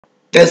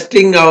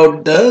testing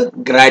out the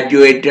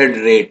graduated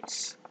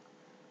rates.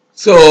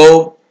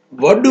 So,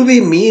 what do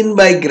we mean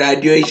by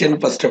graduation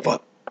first of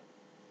all?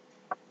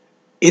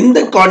 In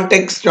the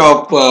context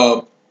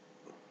of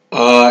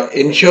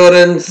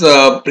insurance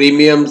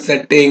premium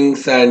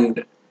settings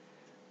and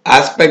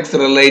aspects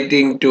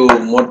relating to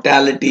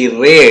mortality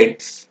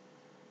rates,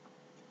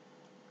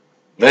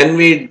 when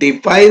we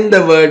define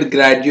the word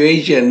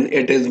graduation,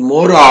 it is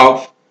more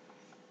of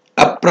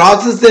a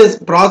process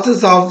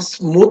of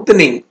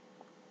smoothening,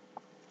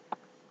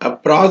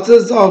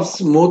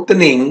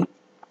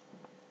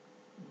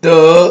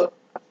 the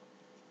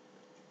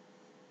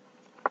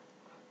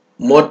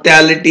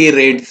mortality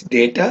rates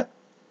data,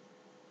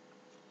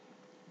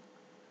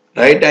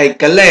 right? I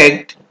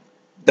collect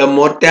the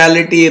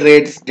mortality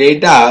rates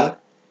data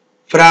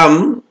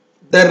from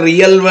the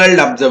real world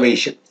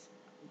observations.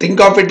 Think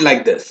of it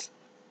like this,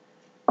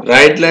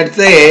 right? Let's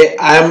say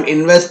I am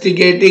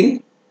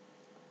investigating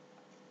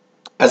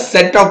a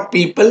set of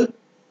people,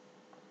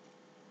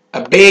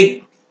 a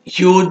big,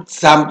 huge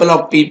sample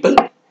of people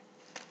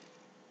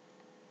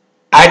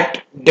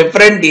at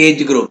different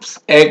age groups,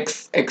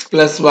 X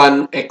plus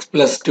 1, X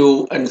plus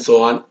 2 and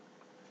so on.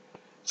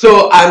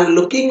 So I'm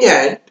looking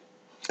at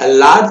a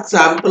large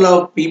sample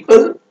of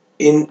people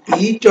in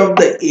each of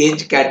the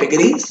age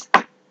categories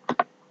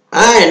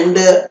and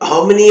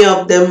how many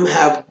of them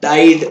have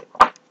died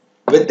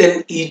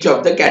within each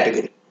of the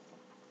category.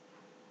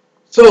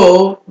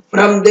 So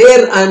from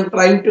there I am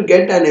trying to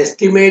get an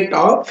estimate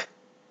of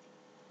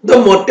the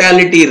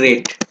mortality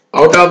rate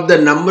out of the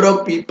number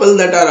of people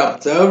that are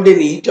observed in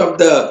each of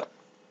the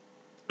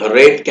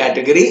rate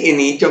category, in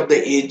each of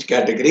the age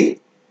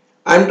category.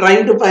 I am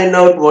trying to find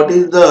out what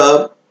is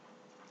the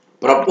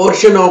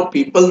proportion of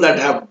people that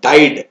have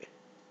died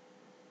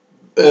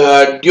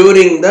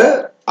during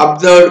the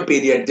observed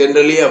period,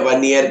 generally a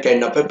 1 year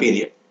kind of a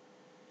period.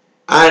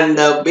 And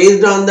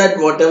based on that,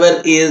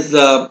 whatever is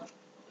the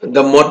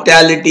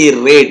mortality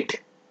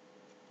rate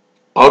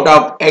out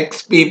of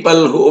X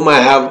people whom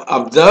I have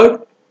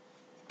observed,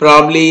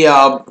 probably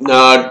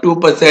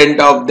 2%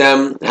 of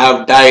them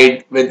have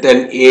died with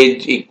an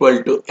age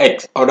equal to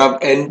X. Out of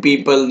N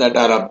people that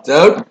are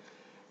observed,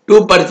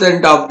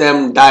 2% of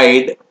them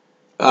died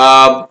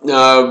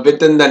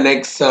within the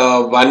next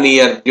 1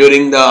 year,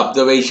 during the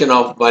observation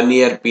of 1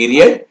 year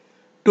period.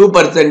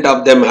 2%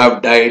 of them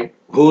have died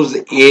whose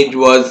age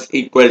was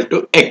equal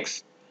to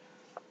X.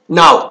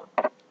 Now,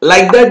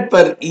 like that,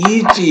 for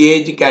each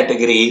age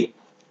category,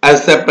 a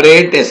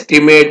separate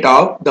estimate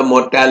of the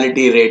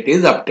mortality rate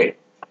is obtained.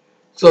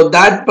 So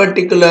that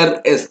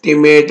particular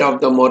estimate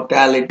of the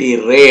mortality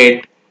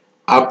rate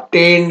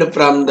obtained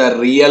from the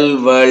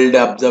real world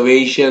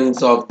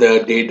observations of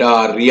the data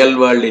or real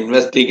world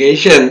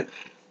investigation,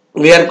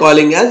 we are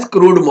calling as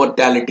crude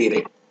mortality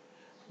rate.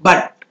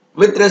 But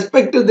with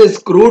respect to this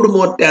crude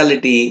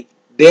mortality,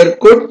 there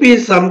could be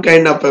some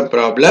kind of a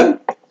problem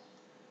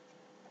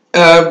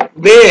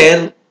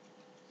where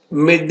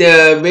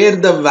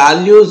the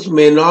values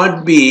may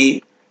not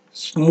be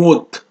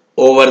smooth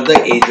over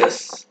the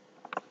ages.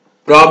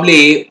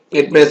 Probably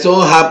it may so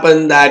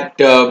happen that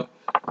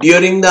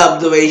during the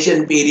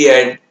observation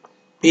period,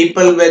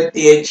 people with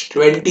age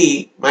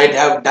 20 might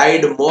have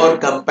died more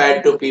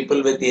compared to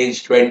people with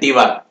age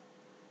 21.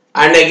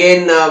 And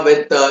again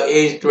with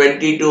age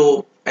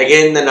 22,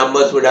 again the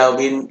numbers would have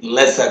been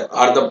lesser,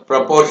 or the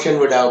proportion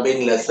would have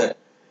been lesser.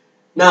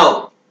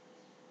 Now,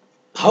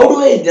 how do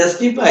I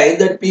justify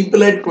that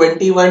people at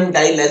 21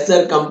 die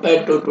lesser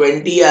compared to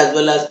 20 as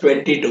well as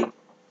 22?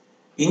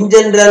 In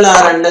general,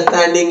 our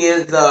understanding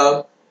is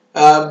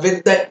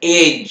with the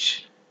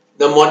age,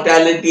 the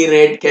mortality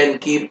rate can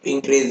keep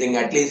increasing,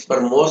 at least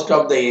for most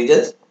of the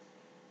ages.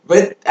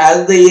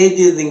 As the age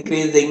is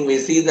increasing, we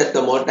see that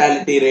the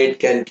mortality rate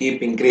can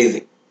keep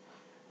increasing.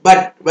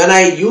 But when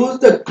I use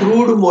the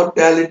crude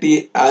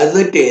mortality as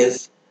it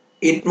is,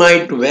 it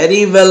might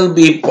very well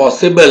be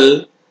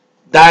possible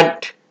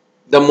that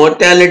the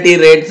mortality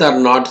rates are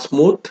not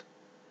smooth,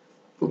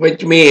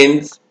 which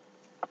means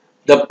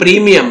the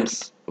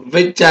premiums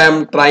which I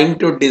am trying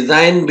to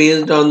design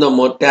based on the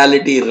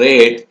mortality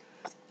rate,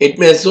 it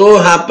may so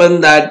happen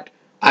that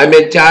I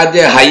may charge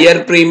a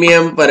higher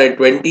premium for a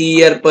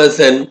 20-year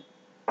person,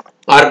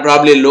 or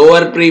probably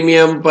lower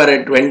premium for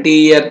a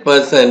 20-year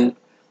person,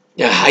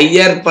 a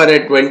higher for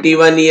a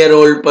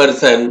 21-year-old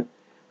person,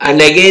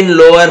 and again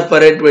lower for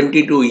a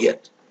 22-year.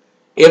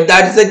 If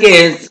that's the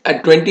case, a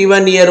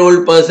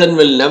 21-year-old person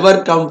will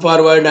never come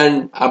forward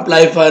and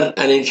apply for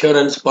an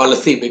insurance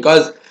policy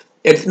because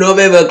it's no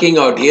way working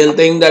out. He'll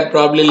think that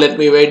probably let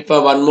me wait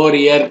for 1 more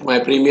year, my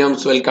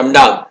premiums will come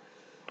down.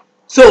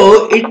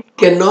 So it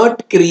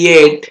cannot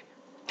create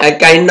a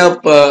kind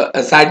of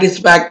a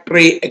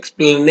satisfactory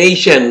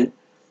explanation,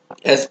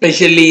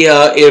 especially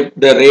if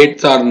the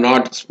rates are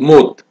not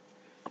smooth.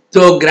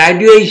 So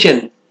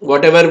graduation,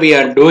 whatever we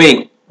are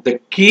doing, the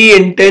key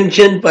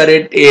intention for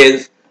it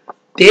is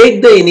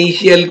take the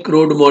initial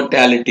crude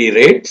mortality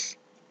rates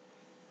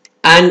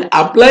and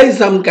apply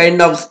some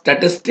kind of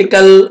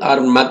statistical or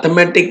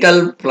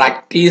mathematical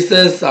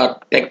practices or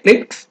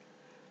techniques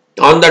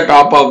on the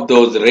top of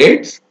those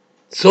rates,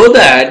 so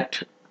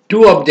that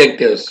two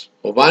objectives.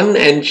 One,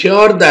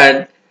 ensure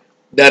that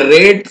the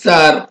rates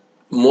are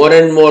more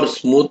and more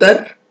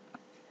smoother,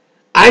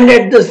 and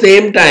at the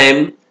same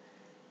time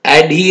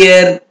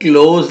adhere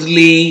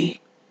closely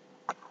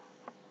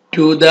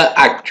to the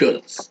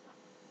actuals,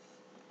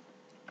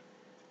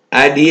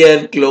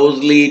 adhere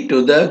closely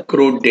to the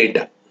crude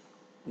data.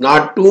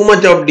 Not too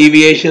much of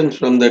deviations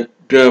from the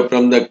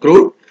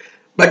crude,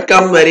 but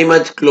come very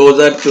much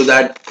closer to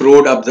that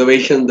crude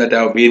observations that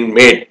have been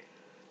made.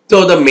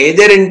 So the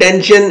major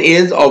intention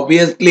is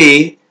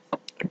obviously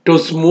to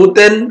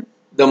smoothen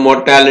the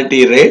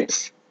mortality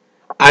rates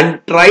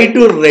and try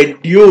to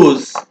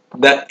reduce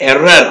the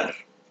error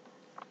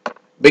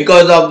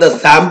because of the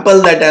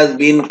sample that has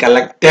been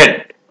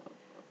collected.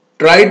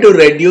 Try to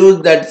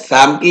reduce that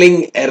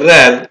sampling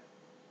error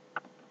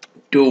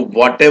to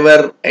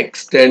whatever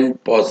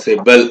extent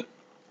possible.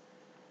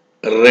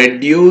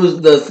 Reduce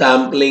the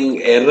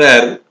sampling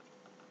error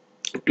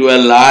to a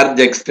large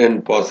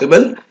extent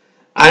possible,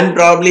 and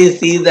probably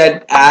see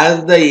that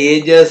as the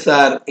ages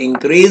are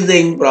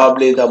increasing,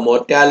 probably the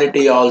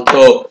mortality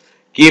also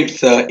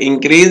keeps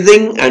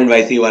increasing and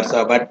vice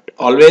versa. But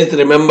always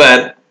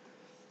remember,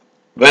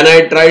 when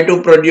I try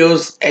to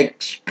produce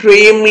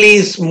extremely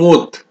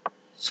smooth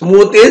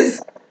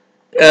is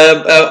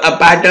a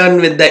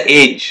pattern with the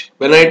age.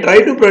 When I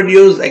try to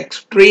produce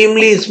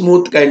extremely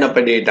smooth kind of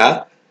a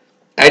data,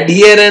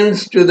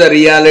 adherence to the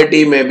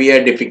reality may be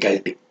a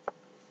difficulty.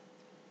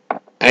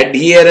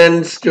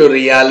 Adherence to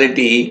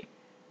reality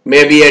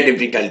may be a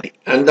difficulty.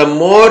 And the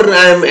more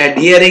I am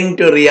adhering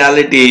to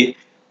reality,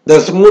 the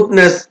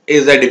smoothness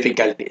is a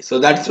difficulty. So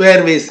that's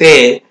where we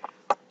say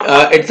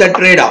it's a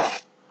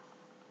trade-off.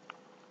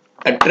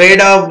 A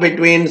trade-off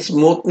between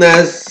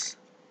smoothness.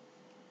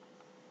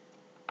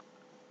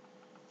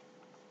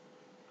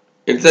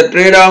 It's a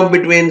trade-off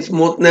between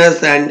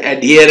smoothness and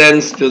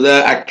adherence to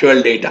the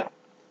actual data.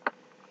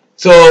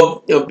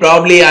 So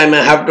probably I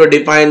may have to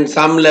define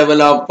some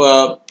level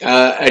of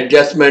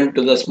adjustment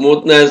to the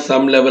smoothness,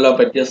 some level of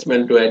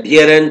adjustment to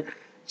adherence,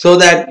 so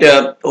that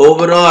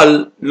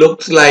overall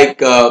looks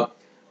like a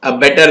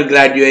better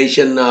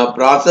graduation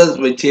process,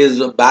 which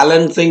is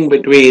balancing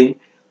between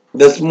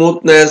the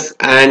smoothness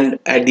and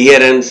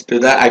adherence to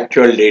the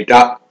actual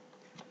data.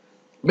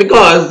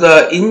 Because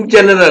in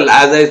general,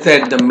 as I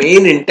said, the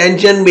main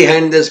intention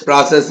behind this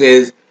process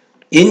is,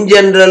 in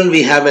general,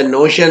 we have a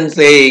notion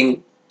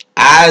saying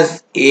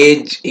as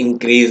age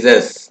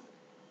increases,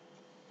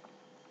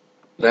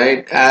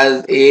 right?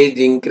 As age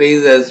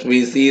increases,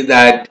 we see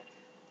that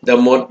the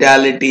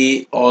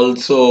mortality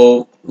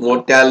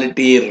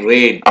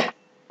rate,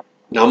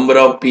 number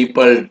of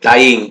people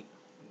dying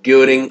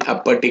during a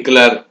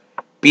particular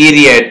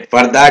period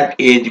for that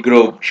age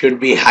group should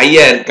be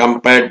higher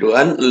compared to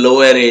a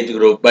lower age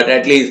group, but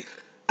at least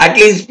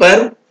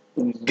per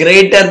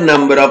greater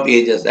number of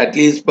ages, at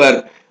least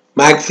per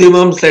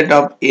maximum set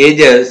of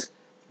ages,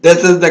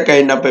 this is the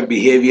kind of a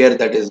behavior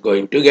that is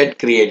going to get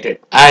created.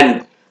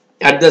 And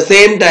at the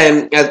same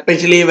time,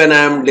 especially when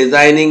I am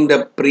designing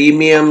the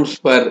premiums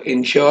for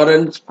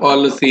insurance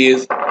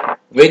policies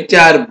which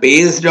are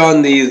based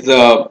on these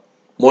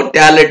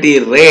mortality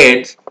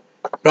rates,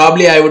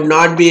 probably I would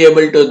not be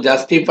able to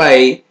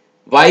justify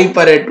why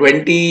for a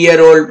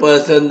 20-year-old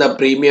person the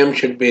premium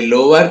should be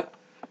lower,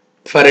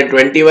 for a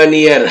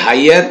 21-year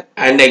higher,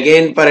 and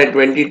again for a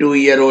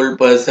 22-year-old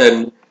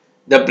person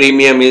the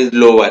premium is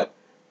lower.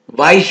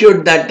 Why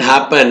should that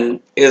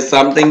happen is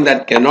something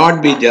that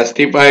cannot be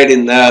justified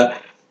in the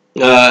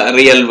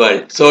real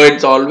world. So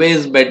it's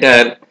always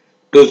better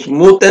to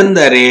smoothen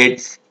the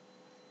rates,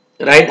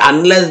 right?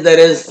 Unless there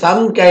is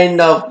some kind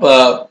of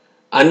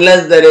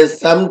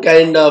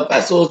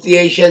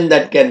association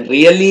that can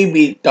really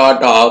be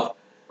thought of,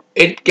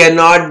 it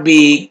cannot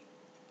be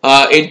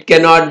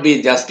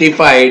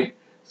justified.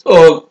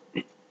 So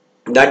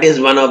that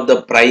is one of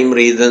the prime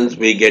reasons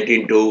we get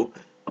into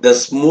the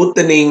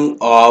smoothening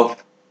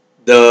of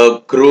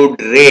the crude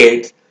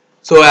rates,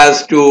 so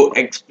as to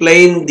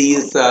explain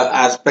these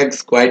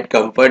aspects quite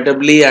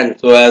comfortably, and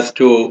so as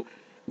to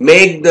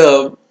make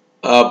the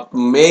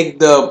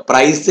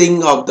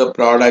pricing of the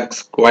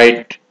products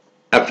quite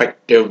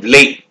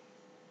effectively.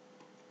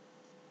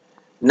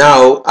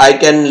 Now I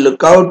can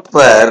look out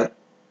for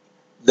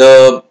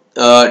the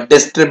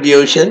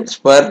distributions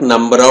for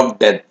number of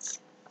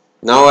deaths.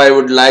 Now I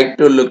would like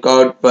to look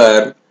out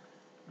for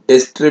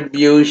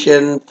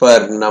distribution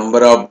for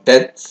number of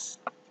deaths,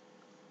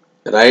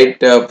 right?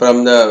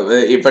 From the,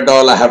 if at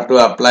all I have to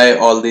apply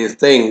all these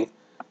things,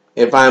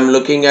 if I am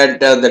looking at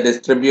the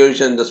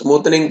distribution, the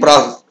smoothening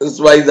process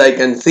wise, I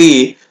can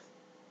see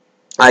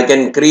I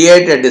can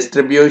create a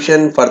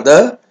distribution for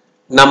the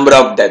number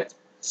of deaths.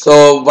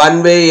 So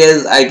one way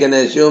is I can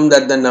assume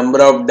that the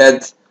number of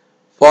deaths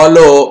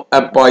follow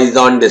a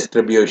Poisson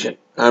distribution.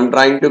 I am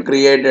trying to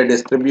create a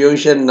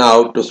distribution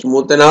now to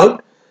smoothen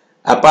out.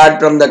 Apart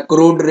from the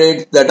crude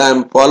rates that I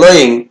am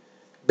following,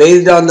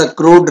 based on the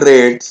crude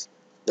rates,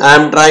 I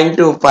am trying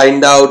to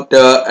find out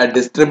a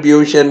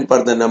distribution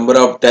for the number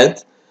of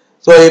deaths.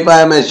 So if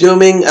I am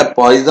assuming a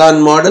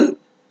Poisson model,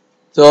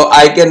 so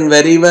I can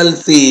very well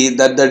see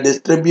that the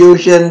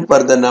distribution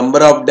for the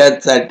number of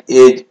deaths at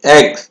age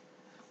X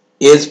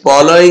is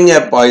following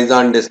a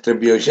Poisson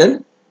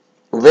distribution,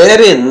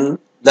 wherein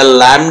the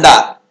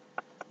lambda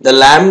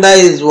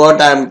is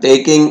what I am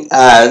taking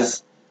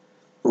as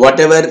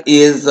whatever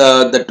is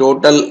the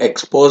total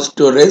exposed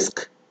to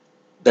risk.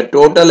 The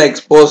total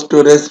exposed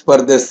to risk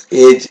for this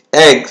age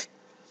X,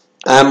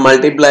 I am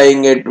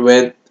multiplying it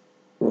with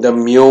the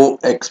mu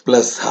X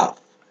plus half.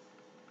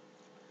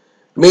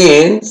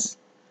 Means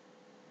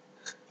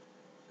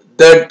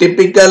the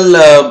typical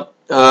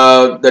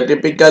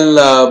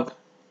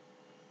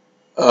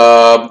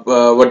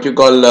what you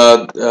call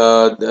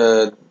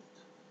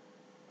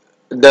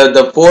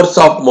the force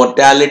of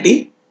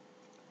mortality.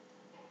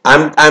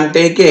 I'm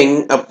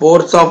taking a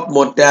force of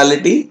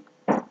mortality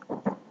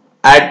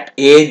at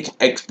age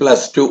x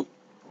plus 2,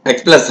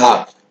 x plus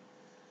half.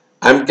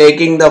 I'm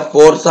taking the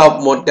force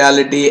of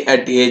mortality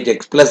at age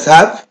x plus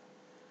half,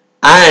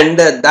 and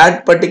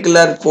that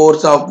particular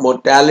force of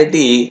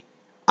mortality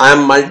I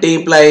am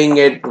multiplying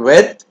it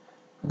with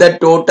the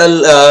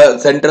total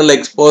central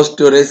exposed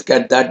to risk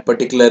at that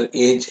particular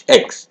age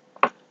X.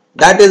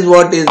 That is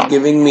what is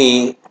giving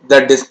me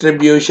the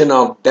distribution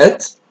of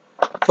deaths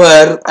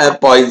for a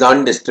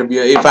Poisson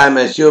distribution, if I am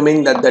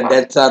assuming that the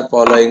deaths are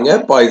following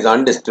a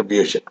Poisson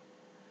distribution.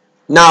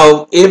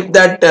 Now, if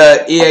that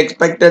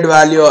expected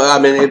value,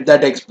 if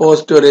that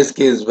exposed to risk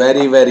is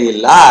very, very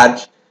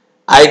large,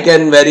 I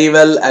can very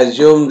well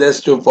assume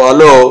this to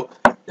follow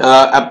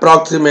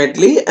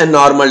approximately a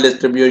normal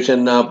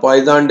distribution.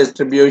 Poisson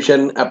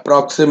distribution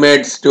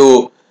approximates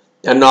to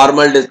a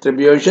normal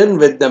distribution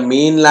with the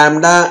mean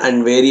lambda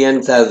and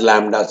variance as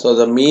lambda. So,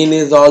 the mean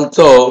is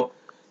also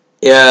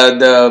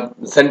the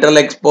central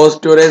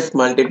exposed to risk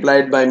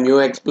multiplied by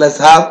mu x plus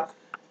half.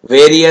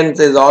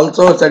 Variance is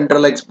also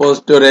central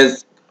exposed to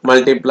risk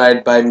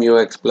multiplied by mu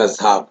x plus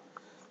half.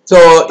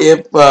 So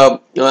if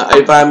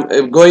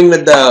I'm going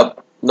with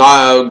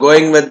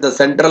the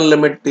central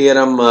limit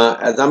theorem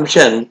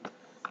assumption,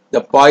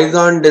 the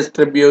Poisson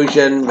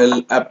distribution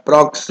will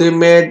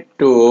approximate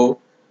to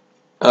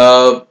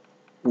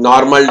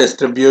normal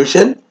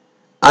distribution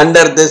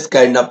under this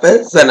kind of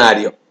a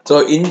scenario.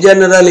 So in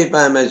general, if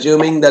I am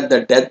assuming that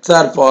the deaths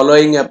are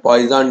following a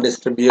Poisson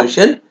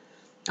distribution,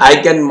 I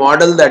can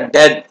model the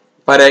death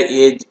for a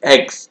age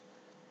X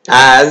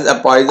as a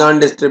Poisson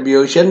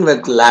distribution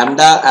with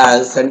lambda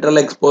as central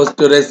exposed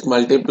to risk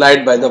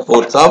multiplied by the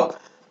force of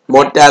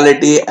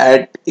mortality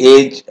at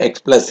age X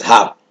plus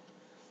half.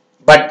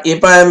 But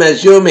if I am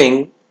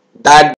assuming that